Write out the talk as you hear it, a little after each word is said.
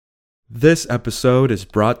This episode is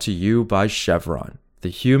brought to you by Chevron, the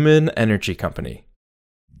human energy company.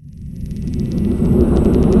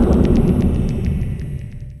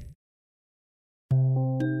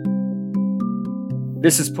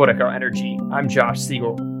 This is Politico Energy. I'm Josh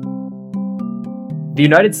Siegel. The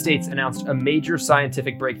United States announced a major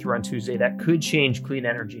scientific breakthrough on Tuesday that could change clean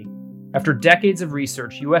energy. After decades of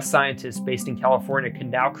research, U.S. scientists based in California can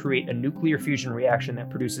now create a nuclear fusion reaction that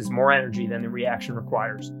produces more energy than the reaction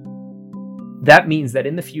requires. That means that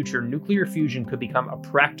in the future, nuclear fusion could become a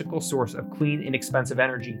practical source of clean, inexpensive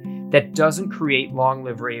energy that doesn't create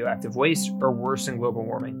long-lived radioactive waste or worsen global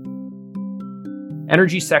warming.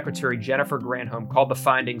 Energy Secretary Jennifer Granholm called the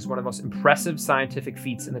findings one of the most impressive scientific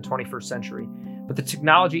feats in the 21st century, but the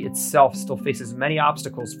technology itself still faces many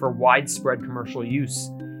obstacles for widespread commercial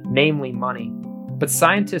use, namely money. But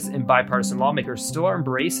scientists and bipartisan lawmakers still are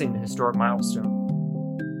embracing the historic milestone.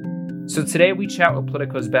 So today we chat with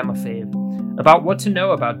Politico's Ben Lefebvre about what to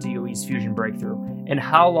know about DOE's fusion breakthrough and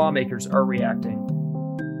how lawmakers are reacting.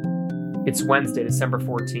 It's Wednesday, December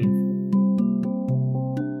 14th.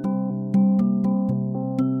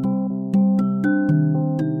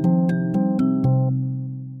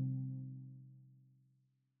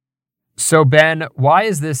 So Ben, why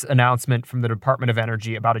is this announcement from the Department of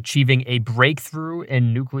Energy about achieving a breakthrough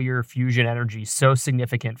in nuclear fusion energy so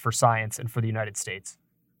significant for science and for the United States?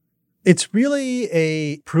 It's really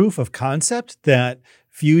a proof of concept that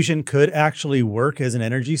fusion could actually work as an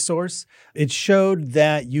energy source. It showed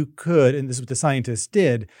that you could, and this is what the scientists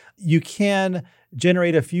did, you can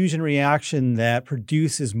generate a fusion reaction that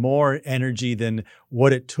produces more energy than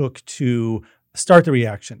what it took to start the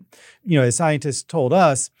reaction. As scientists told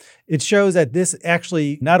us, it shows that this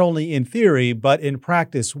actually not only in theory, but in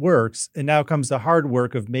practice works. And now comes the hard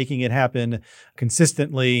work of making it happen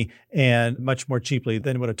consistently and much more cheaply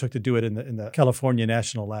than what it took to do it in the California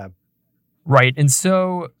National Lab. Right. And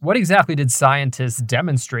so what exactly did scientists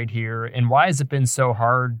demonstrate here, and why has it been so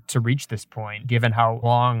hard to reach this point, given how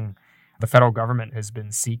long the federal government has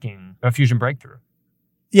been seeking a fusion breakthrough?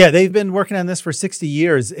 Yeah, they've been working on this for 60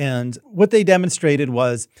 years. And what they demonstrated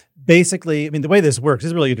was basically, the way this works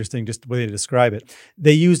is really interesting, just the way they describe it.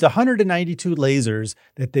 They used 192 lasers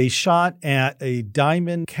that they shot at a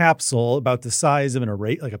diamond capsule about the size of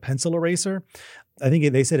like a pencil eraser. I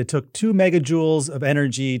think they said it took 2 megajoules of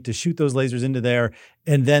energy to shoot those lasers into there.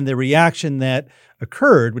 And then the reaction that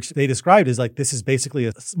occurred, which they described as like, this is basically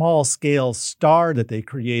a small scale star that they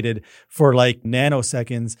created for like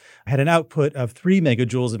nanoseconds, had an output of 3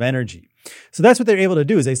 megajoules of energy. So that's what they're able to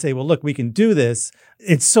do is they say, well, look, we can do this.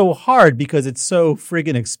 It's so hard because it's so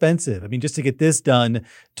friggin' expensive. Just to get this done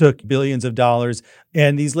took billions of dollars.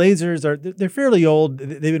 And these lasers they're fairly old.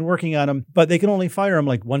 They've been working on them, but they can only fire them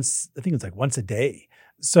like once a day.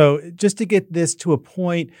 So just to get this to a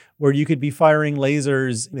point where you could be firing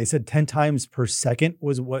lasers, they said 10 times per second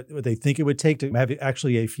was what they think it would take to have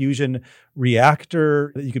actually a fusion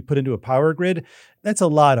reactor that you could put into a power grid. That's a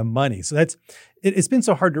lot of money. So it's been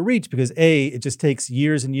so hard to reach because it just takes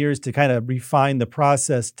years and years to kind of refine the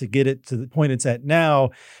process to get it to the point it's at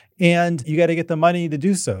now. And you got to get the money to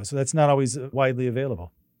do so. So that's not always widely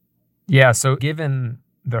available. Yeah. So given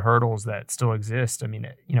the hurdles that still exist.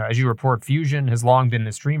 As you report, fusion has long been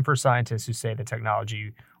this dream for scientists who say the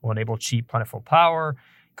technology will enable cheap, plentiful power,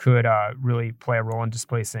 could really play a role in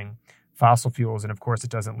displacing fossil fuels. And of course,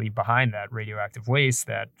 it doesn't leave behind that radioactive waste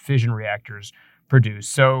that fission reactors produce.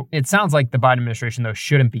 So it sounds like the Biden administration, though,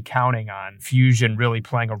 shouldn't be counting on fusion really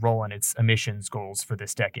playing a role in its emissions goals for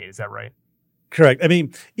this decade. Is that right? Correct.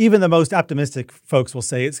 Even the most optimistic folks will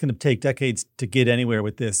say it's going to take decades to get anywhere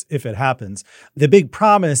with this if it happens. The big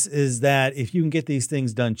promise is that if you can get these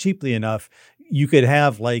things done cheaply enough, you could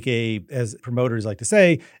have as promoters like to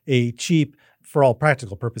say, a cheap, for all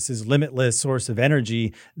practical purposes, limitless source of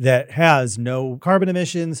energy that has no carbon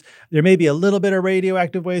emissions. There may be a little bit of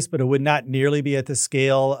radioactive waste, but it would not nearly be at the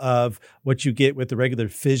scale of what you get with the regular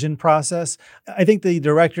fission process. I think the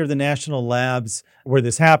director of the national labs where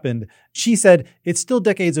this happened, she said it's still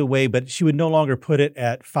decades away, but she would no longer put it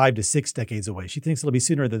at 5 to 6 decades away. She thinks it'll be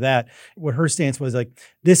sooner than that. What her stance was like,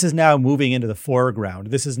 this is now moving into the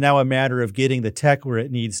foreground. This is now a matter of getting the tech where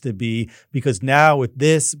it needs to be, because now with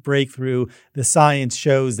this breakthrough, the science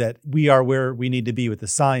shows that we are where we need to be with the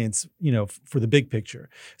science, for the big picture.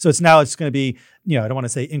 So it's going to be, I don't want to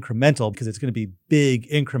say incremental because it's going to be big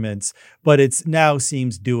increments, but it's now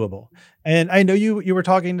seems doable. And I know you were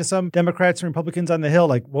talking to some Democrats and Republicans on the Hill.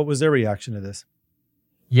 Like, what was their reaction to this?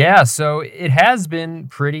 Yeah, so it has been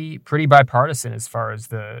pretty bipartisan as far as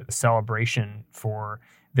the celebration for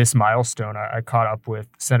this milestone, I caught up with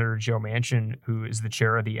Senator Joe Manchin, who is the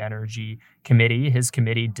chair of the Energy Committee. His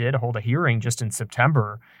committee did hold a hearing just in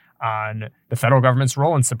September on the federal government's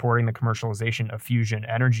role in supporting the commercialization of fusion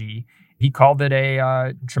energy. He called it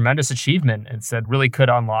a tremendous achievement and said really could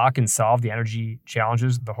unlock and solve the energy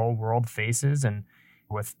challenges the whole world faces. And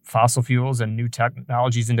with fossil fuels and new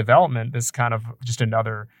technologies in development, this kind of just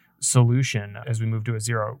another solution as we move to a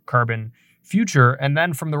zero carbon future. And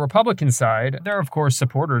then from the Republican side, they're of course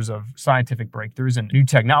supporters of scientific breakthroughs and new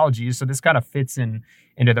technologies. So this kind of fits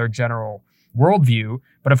into their general worldview.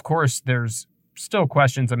 But of course, there's still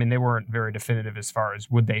questions. I mean, they weren't very definitive as far as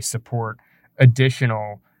would they support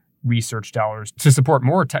additional research dollars to support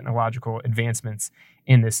more technological advancements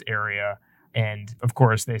in this area. And of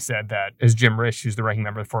course, they said that as Jim Risch, who's the ranking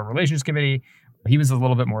member of the Foreign Relations Committee, he was a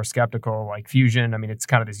little bit more skeptical, like fusion. I mean, it's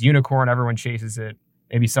kind of this unicorn. Everyone chases it.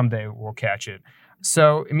 Maybe someday we'll catch it.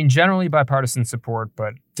 So, I mean, generally bipartisan support,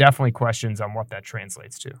 but definitely questions on what that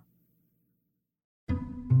translates to.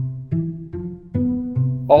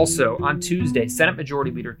 Also, on Tuesday, Senate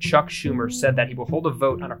Majority Leader Chuck Schumer said that he will hold a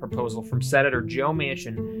vote on a proposal from Senator Joe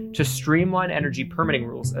Manchin to streamline energy permitting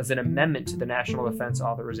rules as an amendment to the National Defense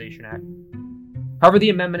Authorization Act. However,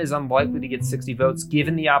 the amendment is unlikely to get 60 votes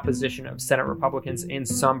given the opposition of Senate Republicans and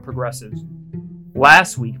some progressives.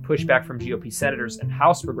 Last week, pushback from GOP senators and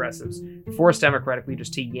House progressives forced Democratic leaders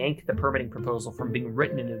to yank the permitting proposal from being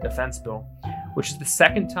written into the defense bill, which is the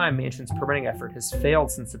second time Manchin's permitting effort has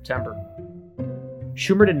failed since September.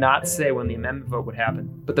 Schumer did not say when the amendment vote would happen,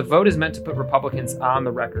 but the vote is meant to put Republicans on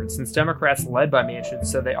the record since Democrats led by Manchin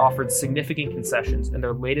said they offered significant concessions in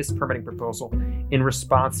their latest permitting proposal in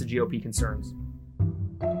response to GOP concerns.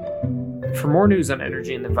 For more news on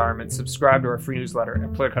energy and the environment, subscribe to our free newsletter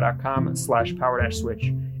at politico.com/power-switch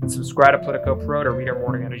and subscribe to Politico Pro to read our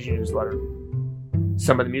morning energy newsletter.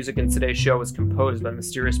 Some of the music in today's show was composed by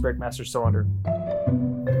Mysterious Breakmaster Cylinder.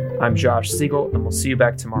 I'm Josh Siegel, and we'll see you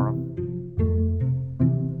back tomorrow.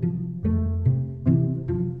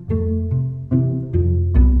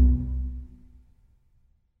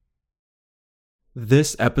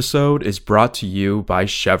 This episode is brought to you by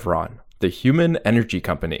Chevron, the human energy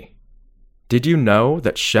company. Did you know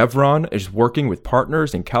that Chevron is working with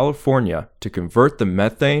partners in California to convert the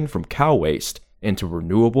methane from cow waste into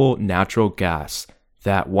renewable natural gas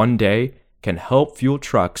that one day can help fuel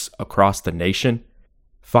trucks across the nation?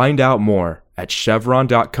 Find out more at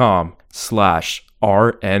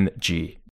chevron.com/RNG.